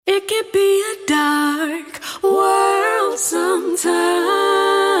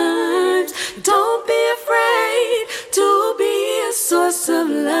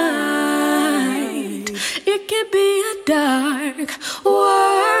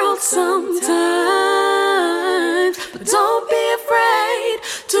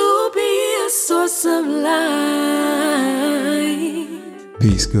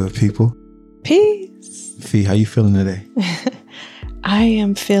Peace, good people. Peace. Fee, how you feeling today? I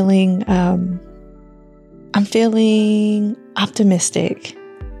am feeling, I'm feeling optimistic.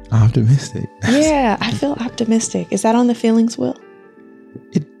 Optimistic. Yeah, I feel optimistic. Is that on the feelings wheel?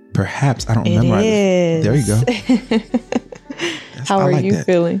 Perhaps. I don't remember. There you go. How are you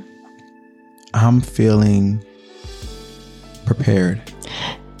feeling? I'm feeling prepared.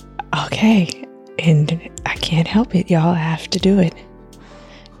 Okay. And I can't help it. Y'all have to do it.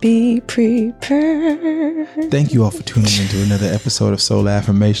 Be prepared. Thank you all for tuning into another episode of Soul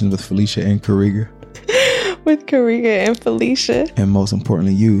Affirmations with Felicia and Kariga. With Kariga and Felicia. And most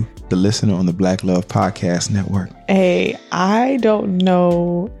importantly, you, the listener on the Black Love Podcast Network. Hey, I don't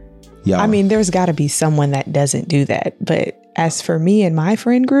know. Y'all. I mean, there's got to be someone that doesn't do that. But as for me and my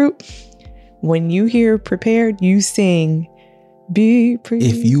friend group, when you hear prepared, you sing be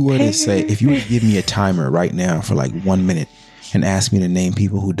prepared. If you were to give me a timer right now for like 1 minute and ask me to name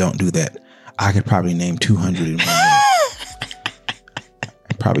people who don't do that, I could probably name 200 in 1 minute.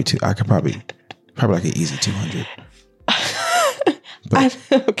 Probably like an easy 200. But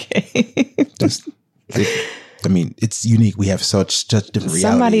okay. It's unique. We have such different realities.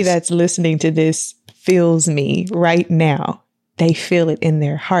 Somebody that's listening to this feels me right now. They feel it in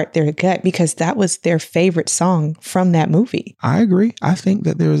their heart, their gut, because that was their favorite song from that movie. I agree. I think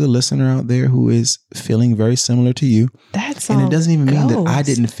that there is a listener out there who is feeling very similar to you. That song. And it doesn't even mean that I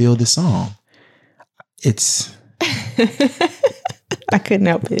didn't feel the song. It's... I couldn't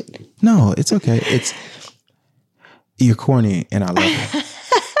help it. No, it's okay. You're corny and I love it.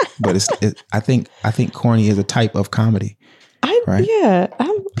 But I think corny is a type of comedy. Right? Yeah, People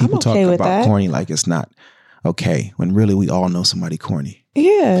I'm okay talk with about that. corny like it's not okay, when really we all know somebody corny.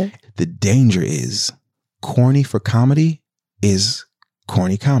 Yeah. The danger is corny for comedy is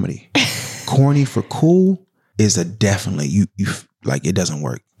corny comedy. Corny for cool is a definitely you like it doesn't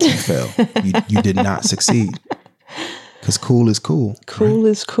work. You fail. You did not succeed. Because cool is cool. Cool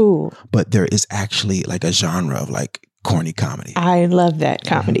is cool. But there is actually like a genre of like corny comedy. I love that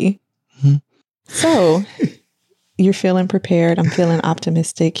comedy. Mm-hmm. So you're feeling prepared. I'm feeling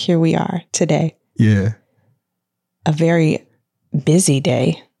optimistic. Here we are today. Yeah. A very busy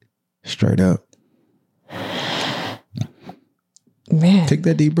day. Straight up. Man. Take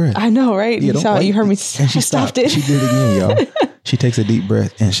that deep breath. I know, right? Yeah, you heard me. And she stopped it. She did it again, y'all. She takes a deep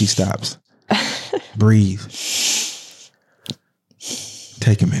breath and she stops. Breathe.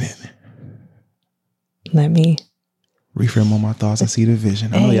 Take a minute. Let me reframe all my thoughts and see the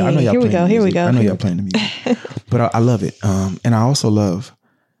vision. I know y'all here we go. Here we go. I know y'all playing the music. But I love it. And I also love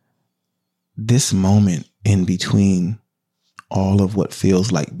this moment in between all of what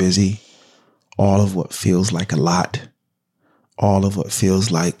feels like busy, all of what feels like a lot, all of what feels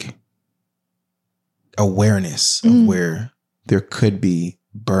like awareness of where there could be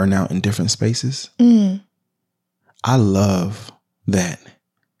burnout in different spaces. I love that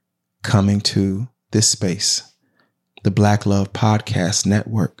coming to this space, the Black Love Podcast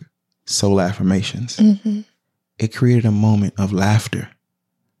Network, Soul Affirmations, it created a moment of laughter.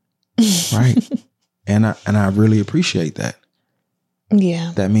 Right. And I really appreciate that.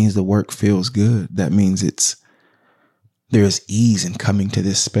 Yeah. That means the work feels good. That means there's ease in coming to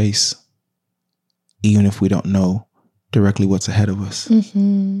this space, even if we don't know directly what's ahead of us.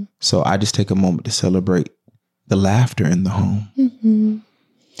 So I just take a moment to celebrate the laughter in the home.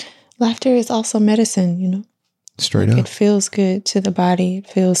 Laughter is also medicine, you know. Straight up. It feels good to the body. It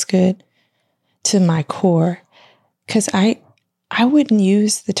feels good to my core. Because I wouldn't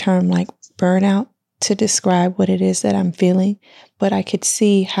use the term like burnout to describe what it is that I'm feeling, but I could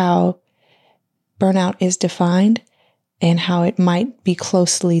see how burnout is defined and how it might be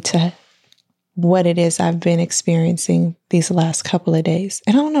closely to what it is I've been experiencing these last couple of days.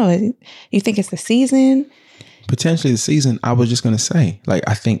 And I don't know, you think it's the season? Potentially the season. I was just going to say, like,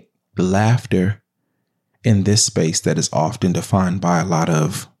 I think the laughter in this space that is often defined by a lot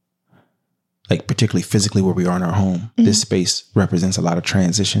of, like, particularly physically where we are in our home, this space represents a lot of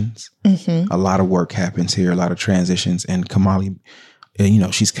transitions. A lot of work happens here, a lot of transitions. And Kamali,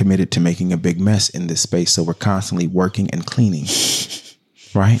 she's committed to making a big mess in this space. So we're constantly working and cleaning.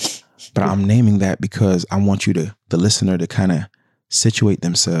 Right. But I'm naming that because I want the listener to kind of situate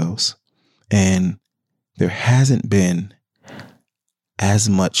themselves. And there hasn't been as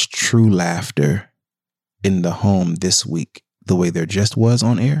much true laughter in the home this week the way there just was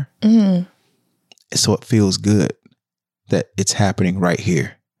on air. So it feels good that it's happening right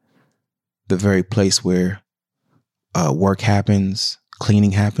here. The very place where work happens,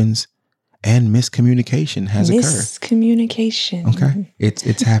 cleaning happens, and miscommunication has occurred. Miscommunication. Okay.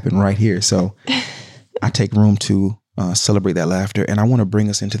 It's happened right here. So I take room to celebrate that laughter. And I want to bring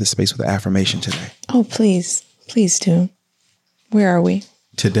us into the space with an affirmation today. Oh, please. Please do. Where are we?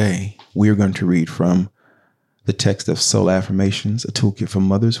 Today, we are going to read from the text of Soul Affirmations, a toolkit for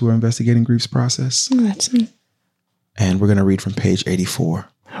mothers who are investigating grief's process. Oh, that's me. And we're going to read from page 84.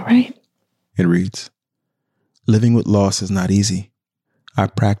 All right. It reads, living with loss is not easy. I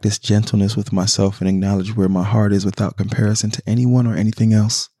practice gentleness with myself and acknowledge where my heart is without comparison to anyone or anything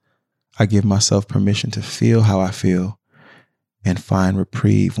else. I give myself permission to feel how I feel and find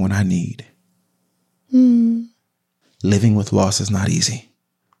reprieve when I need. Living with loss is not easy.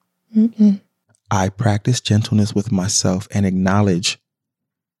 I practice gentleness with myself and acknowledge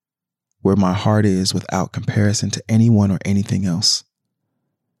where my heart is without comparison to anyone or anything else.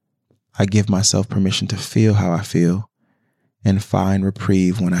 I give myself permission to feel how I feel and find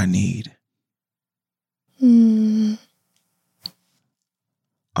reprieve when I need. I'm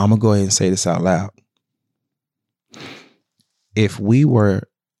going to go ahead and say this out loud. If we were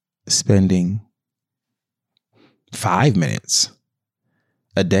spending 5 minutes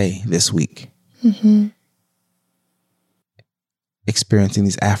a day this week experiencing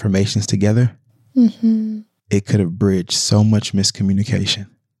these affirmations together, it could have bridged so much miscommunication.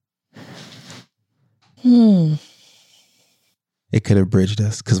 It could have bridged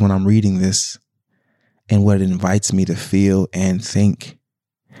us, because when I'm reading this and what it invites me to feel and think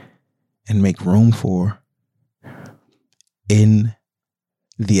and make room for in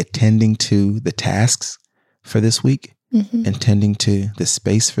the attending to the tasks for this week, attending to the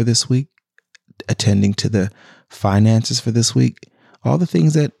space for this week, attending to the finances for this week, all the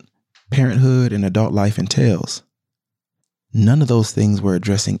things that parenthood and adult life entails. None of those things were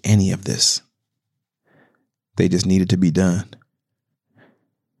addressing any of this. They just needed to be done.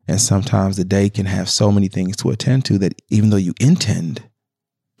 And sometimes the day can have so many things to attend to that even though you intend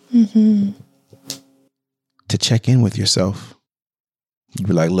to check in with yourself, you'd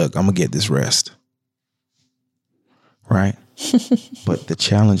be like, look, I'm going to get this rest. Right? But the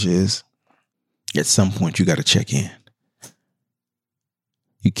challenge is, at some point, you got to check in.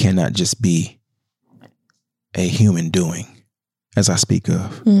 You cannot just be a human doing, as I speak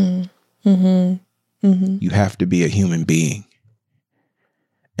of. You have to be a human being.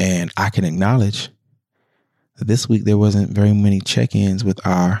 And I can acknowledge that this week there wasn't very many check-ins with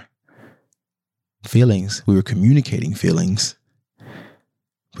our feelings. We were communicating feelings,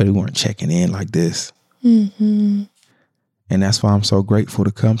 but we weren't checking in like this. And that's why I'm so grateful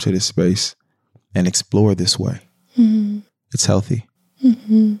to come to this space and explore this way. It's healthy.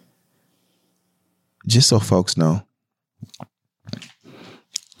 Just so folks know,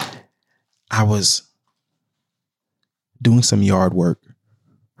 I was doing some yard work,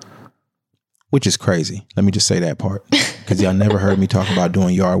 which is crazy. Let me just say that part, because y'all never heard me talk about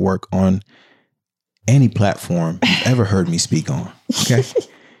doing yard work on any platform you've ever heard me speak on. Okay.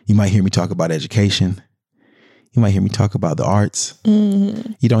 You might hear me talk about education. You might hear me talk about the arts.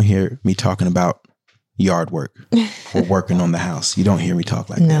 You don't hear me talking about yard work or working on the house. You don't hear me talk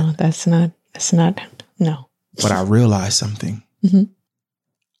like that. No, that's not, no. But I realized something.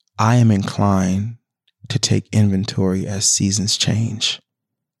 I am inclined to take inventory as seasons change.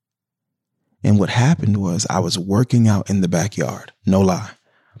 And what happened was I was working out in the backyard. No lie.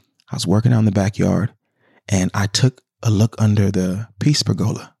 I was working out in the backyard and I took a look under the peace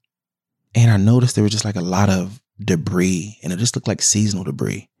pergola and I noticed there was just like a lot of debris, and it just looked like seasonal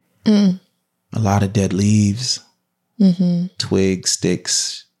debris. A lot of dead leaves, twigs,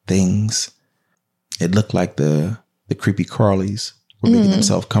 sticks, things. It looked like the creepy crawlies were making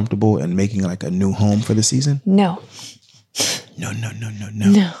themselves comfortable and making like a new home for the season. No.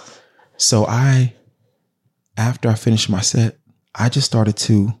 So after I finished my set, I just started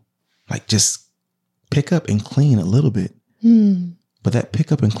to like just pick up and clean a little bit. But that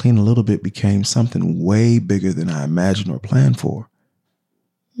pick up and clean a little bit became something way bigger than I imagined or planned for.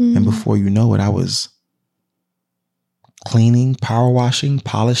 And before you know it, I was cleaning, power washing,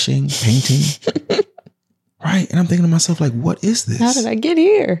 polishing, painting. Right? And I'm thinking to myself, like, what is this? How did I get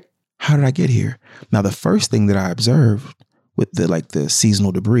here? How did I get here? Now, the first thing that I observed with the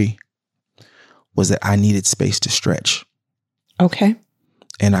seasonal debris was that I needed space to stretch. Okay.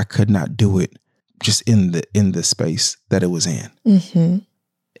 And I could not do it just in the space that it was in.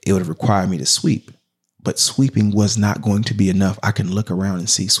 It would have required me to sweep, but sweeping was not going to be enough. I can look around and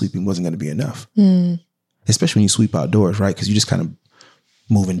see sweeping wasn't going to be enough. Especially when you sweep outdoors, right? Because you just kind of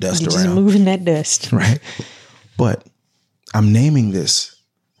moving dust around. Just moving that dust. Right. But I'm naming this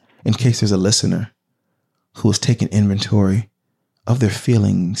in case there's a listener who is taking inventory of their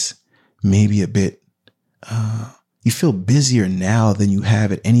feelings, maybe a bit, you feel busier now than you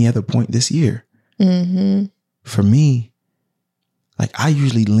have at any other point this year. for me, like I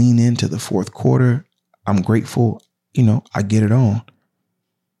usually lean into the fourth quarter. I'm grateful, I get it on.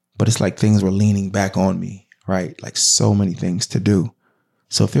 But it's like things were leaning back on me, right? Like so many things to do.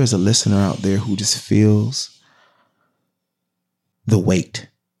 So if there's a listener out there who just feels the weight,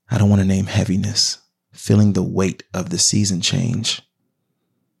 I don't want to name heaviness, feeling the weight of the season change.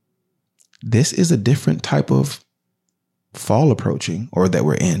 This is a different type of fall approaching, or that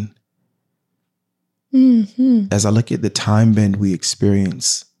we're in. Mm-hmm. As I look at the time bend we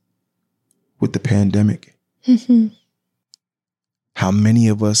experience with the pandemic, Mm-hmm. how many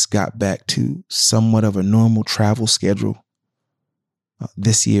of us got back to somewhat of a normal travel schedule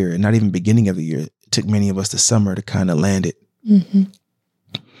this year, and not even beginning of the year. It took many of us the summer to kind of land it. Mm-hmm.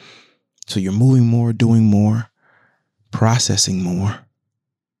 So you're moving more, doing more, processing more.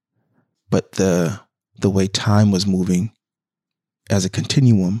 But the way time was moving as a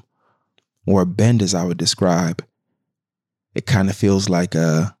continuum, or a bend as I would describe, it kind of feels like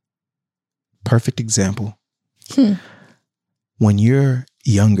a perfect example. When you're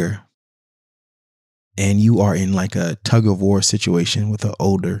younger and you are in like a tug of war situation with an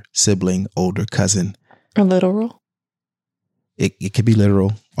older sibling, older cousin. A literal? It could be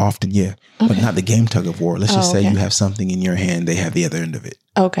literal often, yeah. Okay. But not the game tug of war. Let's just say okay. you have something in your hand, they have the other end of it.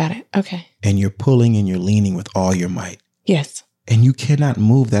 Oh, got it. Okay. And you're pulling and you're leaning with all your might. Yes. And you cannot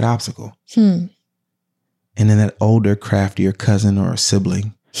move that obstacle. And then that older, craftier cousin or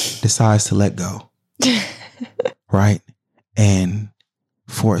sibling decides to let go. Right? And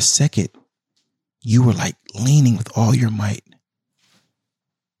for a second, you were like leaning with all your might.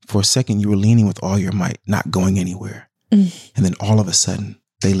 For a second, you were leaning with all your might, not going anywhere. And then all of a sudden,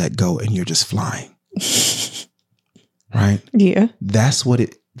 they let go and you're just flying. Right? Yeah. That's what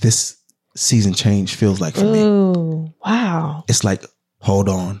this season change feels like for me. Oh, wow. It's like, hold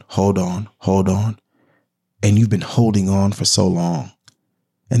on. And you've been holding on for so long.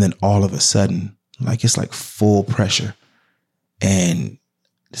 And then all of a sudden, like it's like full pressure. And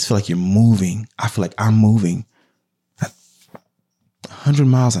I just feel like you're moving. I feel like I'm moving at 100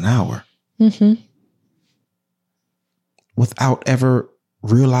 miles an hour. Without ever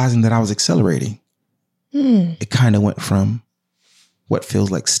realizing that I was accelerating. It kind of went from what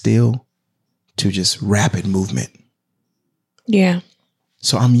feels like still to just rapid movement. Yeah.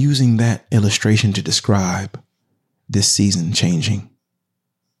 So I'm using that illustration to describe this season changing.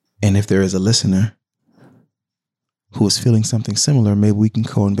 And if there is a listener who is feeling something similar, maybe we can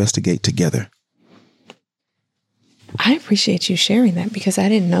co-investigate together. I appreciate you sharing that because I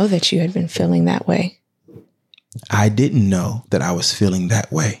didn't know that you had been feeling that way. I didn't know that I was feeling that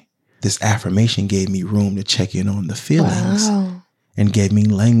way. This affirmation gave me room to check in on the feelings and gave me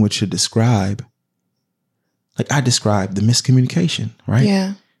language to describe. Like I described the miscommunication, right?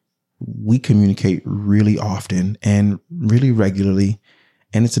 Yeah. We communicate really often and really regularly,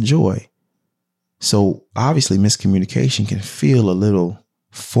 and it's a joy. So obviously miscommunication can feel a little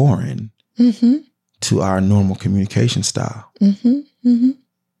foreign to our normal communication style.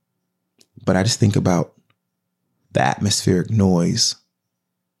 But I just think about the atmospheric noise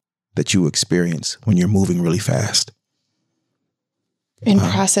that you experience when you're moving really fast. And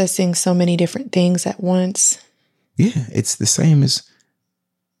processing so many different things at once. Yeah, it's the same as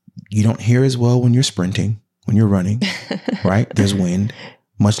you don't hear as well when you're sprinting, when you're running, right? There's wind,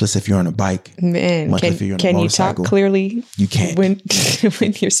 much less if you're on a bike. Man, much less if you're on a can you motorcycle. talk clearly? You can't. When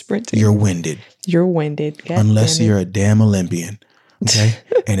you're sprinting. You're winded. You're winded. God unless damn it. you're a damn Olympian. Okay.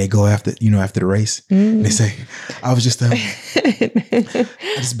 And they go after the race. And they say, I just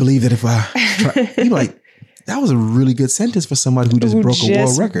believe that if I try, you're like, that was a really good sentence for somebody who just broke a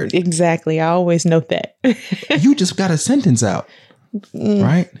world record. Exactly. I always note that. You just got a sentence out,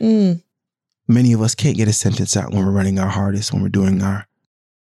 right? Many of us can't get a sentence out when we're running our hardest, when we're doing our.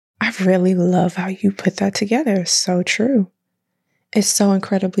 I really love how you put that together. It's so true. It's so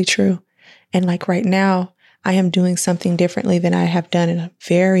incredibly true. And like right now, I am doing something differently than I have done in a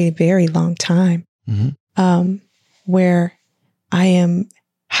very, very long time, where I am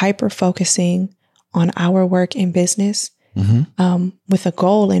hyper-focusing on our work and business with a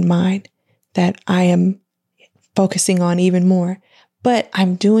goal in mind that I am focusing on even more. But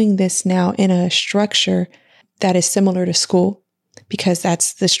I'm doing this now in a structure that is similar to school because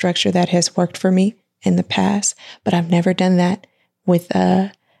that's the structure that has worked for me in the past. But I've never done that with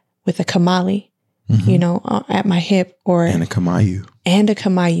a Kamali. At my hip and a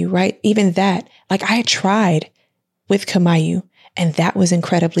Kamayu, right? Even that, like I tried with Kamayu and that was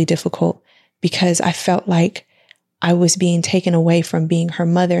incredibly difficult because I felt like I was being taken away from being her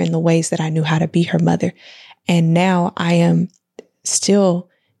mother in the ways that I knew how to be her mother. And now I am still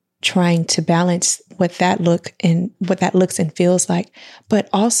trying to balance what that looks and feels like, but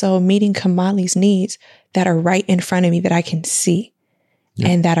also meeting Kamali's needs that are right in front of me that I can see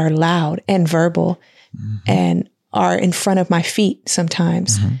and that are loud and verbal and are in front of my feet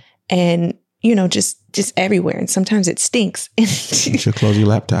sometimes. And, just everywhere. And sometimes it stinks. You should close your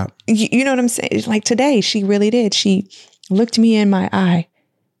laptop. You know what I'm saying? Like today, she really did. She looked me in my eye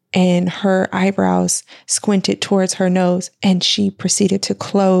and her eyebrows squinted towards her nose, and she proceeded to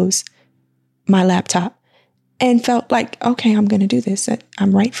close my laptop and felt like, okay, I'm going to do this.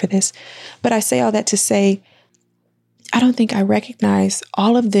 I'm right for this. But I say all that to say, I don't think I recognize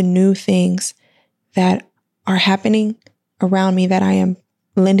all of the new things that are happening around me that I am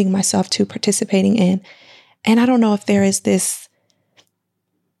lending myself to, participating in. And I don't know if there is this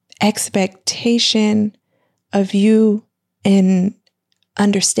expectation of you in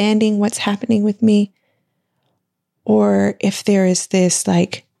understanding what's happening with me, or if there is this,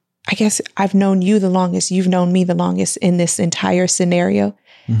 like, I guess I've known you the longest, you've known me the longest in this entire scenario.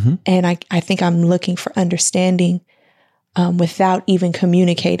 And I think I'm looking for understanding without even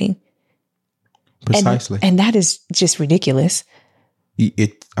communicating. Precisely. And that is just ridiculous.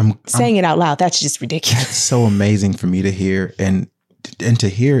 I'm saying it out loud. That's just ridiculous. It's so amazing for me to hear and to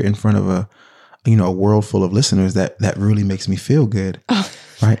hear in front of a world full of listeners that really makes me feel good.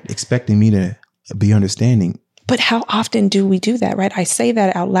 Right. Expecting me to be understanding. But how often do we do that? Right. I say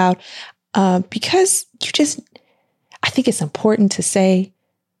that out loud because I think it's important to say,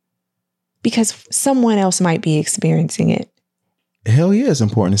 because someone else might be experiencing it. Hell yeah, it's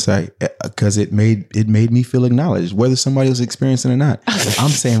important to say, because it made me feel acknowledged, whether somebody was experiencing it or not. I'm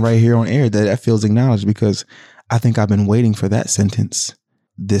saying right here on air that feels acknowledged, because I think I've been waiting for that sentence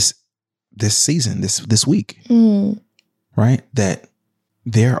this season, this week, right? That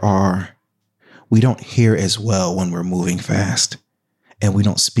we don't hear as well when we're moving fast, and we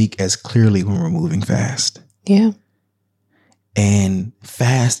don't speak as clearly when we're moving fast. Yeah. And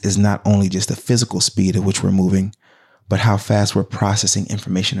fast is not only just the physical speed at which we're moving, but how fast we're processing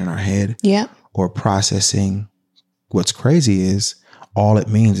information in our head. Yeah. Or processing. What's crazy is all it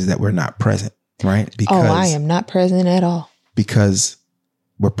means is that we're not present, right? Because I am not present at all. Because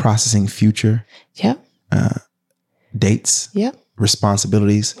we're processing future. Yep. Dates. Yep.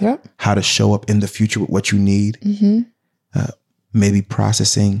 Responsibilities. Yep. How to show up in the future with what you need. Maybe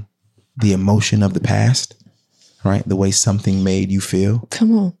processing the emotion of the past, right? The way something made you feel.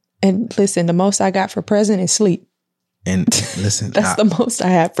 Come on. And listen, the most I got for present is sleep. And listen, that's the most I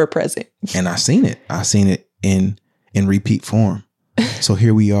have for present. And I've seen it in repeat form. So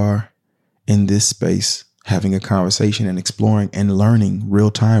here we are in this space, having a conversation and exploring and learning real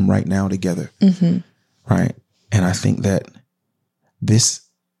time right now together. Right. And I think that this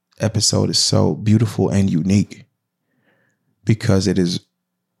episode is so beautiful and unique because it is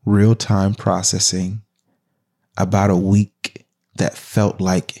real time processing about a week that felt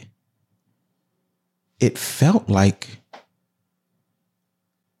like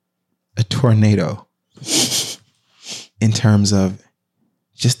a tornado in terms of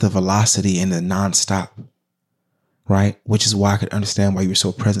just the velocity and the nonstop, right? Which is why I could understand why you were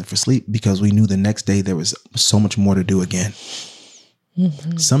so present for sleep, because we knew the next day there was so much more to do again.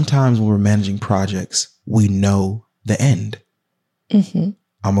 Sometimes when we're managing projects, we know the end. I'm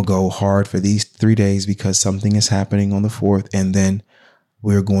going to go hard for these 3 days because something is happening on the 4th, and then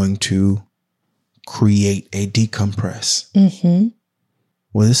we're going to create a decompress.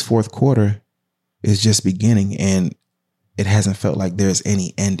 Well, this 4th quarter is just beginning, and it hasn't felt like there's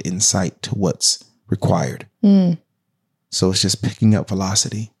any end in sight to what's required. So it's just picking up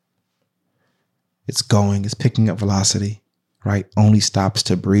velocity. It's picking up velocity, right? Only stops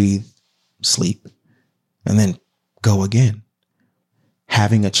to breathe, sleep, and then go again.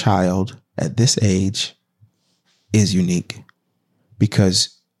 Having a child at this age is unique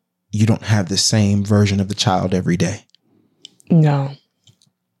because you don't have the same version of the child every day. No.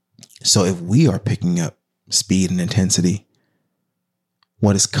 So if we are picking up speed and intensity,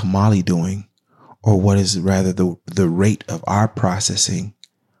 what is Kamali doing? Or what is rather the rate of our processing?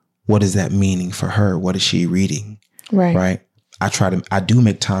 What is that meaning for her? What is she reading? Right. I do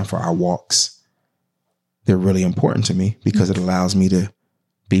make time for our walks. They're really important to me because it allows me to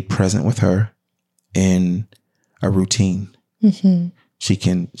be present with her in a routine. She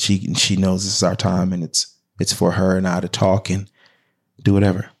knows this is our time, and it's for her and I to talk and do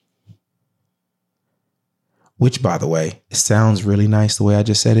whatever. Which, by the way, it sounds really nice the way I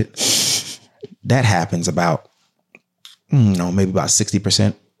just said it. That happens about, maybe about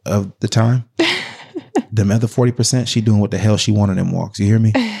 60% of the time. The other 40%, she doing what the hell she wanted in walks. You hear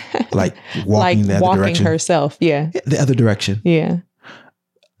me? Like walking the other direction. Herself. Yeah. The other direction. Yeah.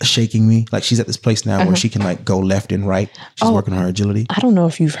 shaking me. Like she's at this place now where she can like go left and right. She's working on her agility. I don't know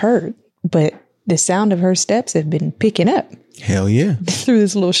if you've heard, but the sound of her steps have been picking up. Hell yeah. Through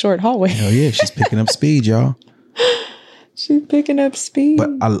this little short hallway. Hell yeah. She's picking up speed, y'all. She's picking up speed. But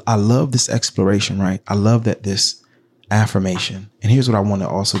I love this exploration, right? I love that this affirmation. And here's what I want to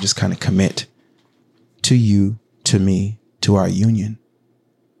also just kind of commit to you, to me, to our union.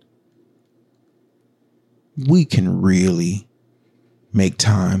 We can really make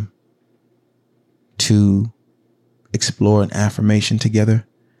time to explore an affirmation together.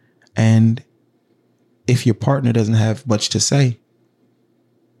 And if your partner doesn't have much to say,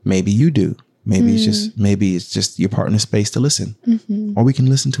 maybe you do. Maybe it's just your partner's space to listen, or we can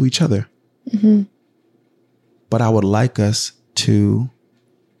listen to each other. But I would like us to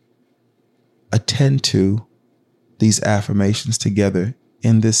attend to these affirmations together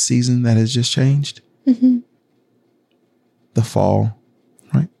in this season that has just changed. The fall,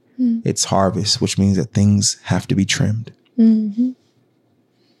 right? It's harvest, which means that things have to be trimmed.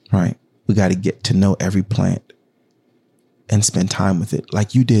 Right? We got to get to know every plant and spend time with it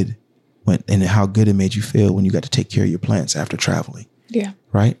like you did. And how good it made you feel when you got to take care of your plants after traveling. Yeah.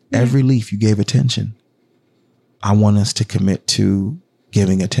 Right? Yeah. Every leaf you gave attention. I want us to commit to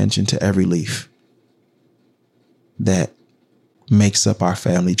giving attention to every leaf that makes up our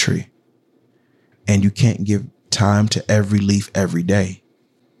family tree. And you can't give time to every leaf every day,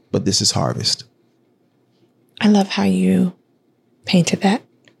 but this is harvest. I love how you painted that,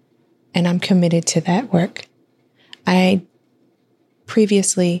 and I'm committed to that work. I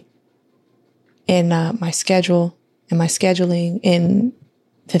previously in my schedule and my scheduling and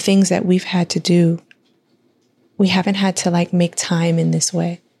the things that we've had to do, we haven't had to like make time in this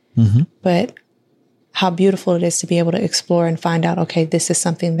way. But how beautiful it is to be able to explore and find out, okay, this is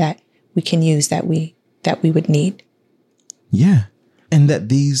something that we can use that we would need. Yeah. And that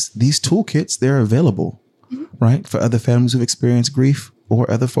these toolkits, they're available, right? For other families who've experienced grief or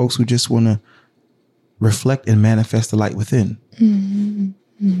other folks who just want to reflect and manifest the light within.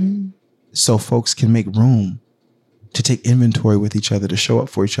 So folks can make room to take inventory with each other, to show up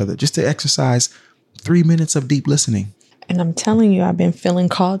for each other, just to exercise 3 minutes of deep listening. And I'm telling you, I've been feeling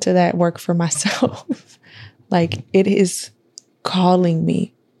called to that work for myself. Like it is calling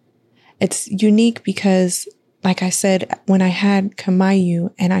me. It's unique because, like I said, when I had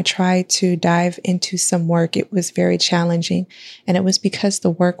Kamayu and I tried to dive into some work, it was very challenging. And it was because the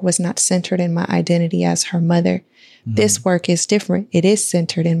work was not centered in my identity as her mother. This work is different. It is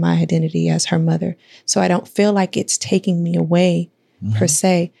centered in my identity as her mother. So I don't feel like it's taking me away per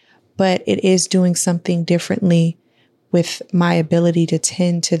se, but it is doing something differently with my ability to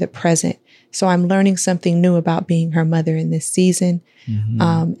tend to the present. So I'm learning something new about being her mother in this season,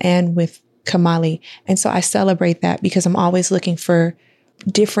 and with Kamali. And so I celebrate that because I'm always looking for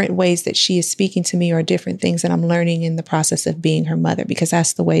different ways that she is speaking to me or different things that I'm learning in the process of being her mother, because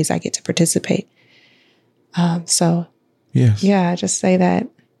that's the ways I get to participate. So yes. Yeah, I just say that.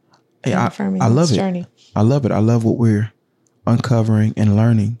 Hey, I love it. Journey. I love it. I love what we're uncovering and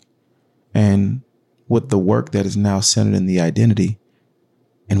learning, and what the work that is now centered in the identity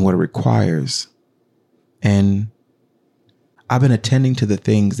and what it requires. And I've been attending to the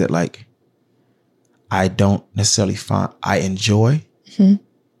things that like I don't necessarily find I enjoy,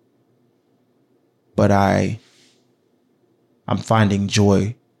 but I'm finding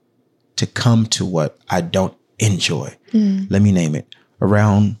joy to come to what I don't enjoy. Let me name it.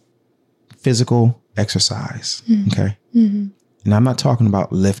 Around physical exercise. Okay. And I'm not talking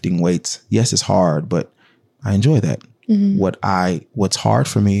about lifting weights. Yes, it's hard, but I enjoy that. What's hard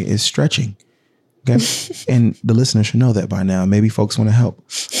for me is stretching. Okay. And the listener should know that by now. Maybe folks want to help,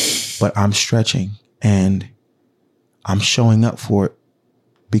 but I'm stretching and I'm showing up for it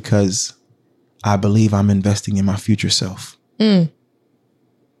because I believe I'm investing in my future self. I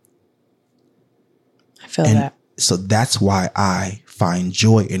feel that. So that's why I find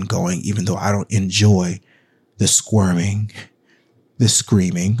joy in going, even though I don't enjoy the squirming, the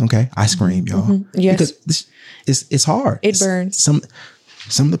screaming. Okay. I scream, y'all. Yes. Because it's hard. It burns. Some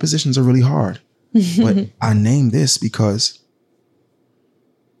of the positions are really hard. But I name this because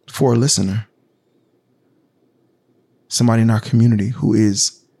for a listener, somebody in our community who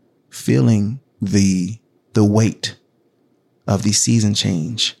is feeling the weight of the season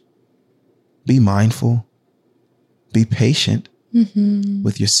change, be mindful, be patient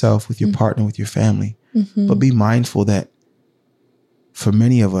with yourself, with your partner, with your family, but be mindful that for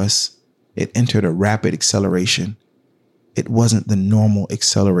many of us, it entered a rapid acceleration. It wasn't the normal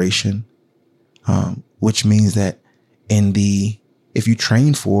acceleration, which means that if you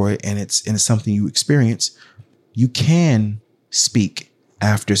train for it and it's something you experience, you can speak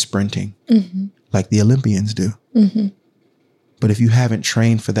after sprinting Mm-hmm. like the Olympians do. Mm-hmm. But if you haven't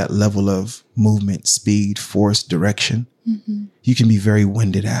trained for that level of movement, speed, force, direction, Mm-hmm. you can be very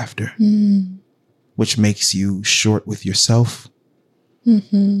winded after, Mm-hmm. which makes you short with yourself,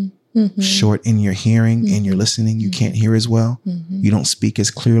 Mm-hmm. Mm-hmm. short in your hearing and your listening. You can't hear as well. Mm-hmm. You don't speak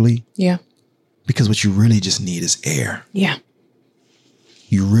as clearly Yeah. because what you really just need is air. Yeah.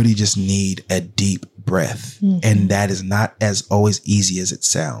 You really just need a deep breath. Mm-hmm. And that is not as always easy as it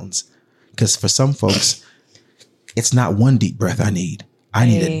sounds. Because for some folks, it's not one deep breath I need. I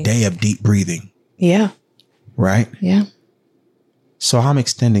need a day of deep breathing. Yeah. Right? Yeah. So I'm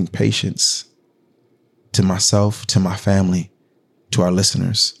extending patience to myself, to my family, to our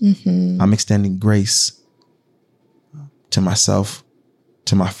listeners. Mm-hmm. I'm extending grace to myself,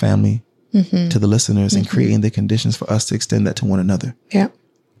 to my family, Mm-hmm. to the listeners, and creating the conditions for us to extend that to one another. Yeah.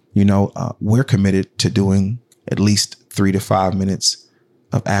 You know, we're committed to doing at least 3 to 5 minutes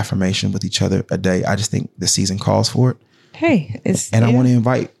of affirmation with each other a day. I just think the season calls for it. Hey, And I want to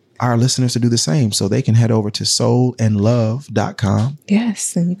invite our listeners to do the same. So they can head over to soulandlove.com.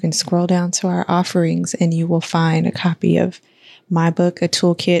 Yes. And you can scroll down to our offerings and you will find a copy of my book, A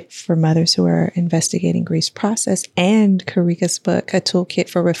Toolkit for Mothers Who Are Investigating Grief's Process, and Karika's book, A Toolkit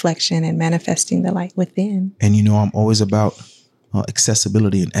for Reflection and Manifesting the Light Within. And, you know, I'm always about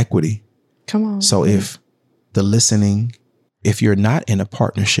accessibility and equity. Come on. So if you're not in a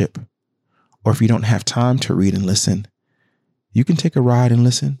partnership, or if you don't have time to read and listen, you can take a ride and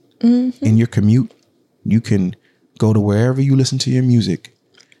listen. Mm-hmm. In your commute. You can go to wherever you listen to your music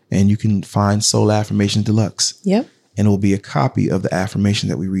and you can find Soul Affirmation Deluxe. Yep. And it will be a copy of the affirmation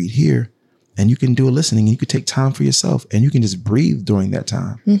that we read here. And you can do a listening and you can take time for yourself and you can just breathe during that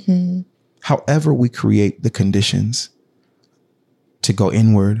time. Mm-hmm. However, we create the conditions to go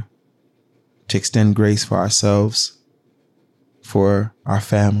inward, to extend grace for ourselves, for our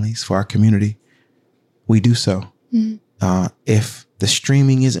families, for our community, we do so. Mm-hmm. If the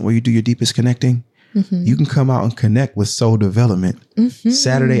streaming isn't where you do your deepest connecting, Mm-hmm. you can come out and connect with Soul Development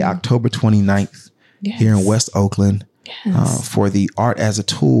Saturday, October 29th here in West Oakland for the Art as a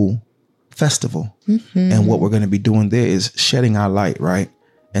Tool Festival. Mm-hmm. And what we're going to be doing there is shedding our light, right?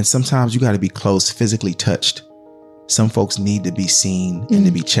 And sometimes you got to be close, physically touched. Some folks need to be seen and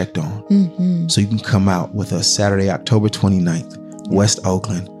to be checked on. Mm-hmm. So you can come out with us Saturday, October 29th, West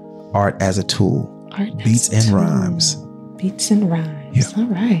Oakland, Art as a Tool, Beats and Rhymes. Beats and Rhymes. Yeah. All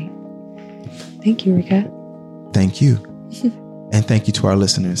right. Thank you, Rika. Thank you. And thank you to our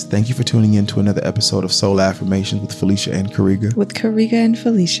listeners. Thank you for tuning in to another episode of Soul Affirmations with Felicia and Karika. With Karika and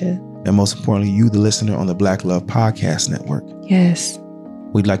Felicia. And most importantly, you, the listener on the Black Love Podcast Network. Yes.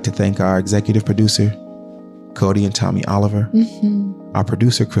 We'd like to thank our executive producer, Cody and Tommy Oliver, our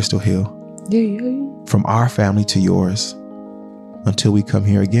producer, Crystal Hill. Yeah. From our family to yours, until we come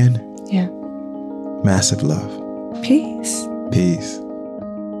here again, Yeah. massive love. Peace. Peace.